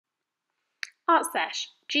Art Sesh,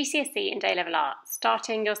 GCSE and A-Level Art,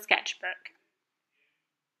 starting your sketchbook.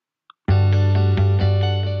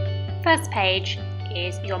 First page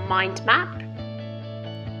is your mind map,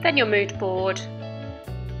 then your mood board,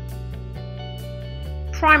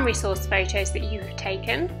 primary source photos that you have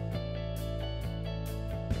taken,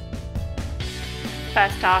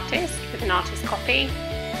 first artist with an artist copy,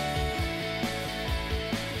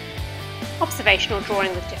 observational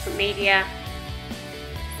drawing with different media,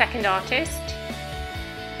 second artist,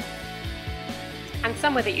 and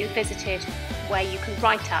somewhere that you visited where you can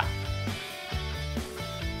write up.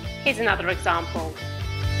 Here's another example.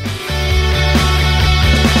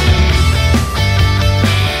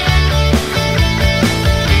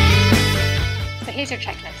 So here's your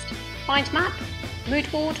checklist: mind map, mood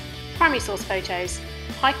board, primary source photos,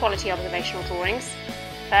 high quality observational drawings,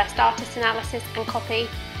 first artist analysis and copy,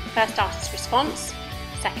 first artist response,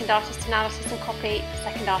 second artist analysis and copy,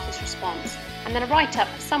 second artist response, and then a write-up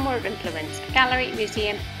somewhere of influence, a gallery,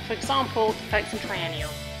 museum, for example, the Folkestone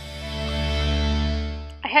Triennial.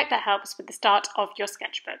 I hope that helps with the start of your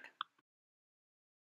sketchbook.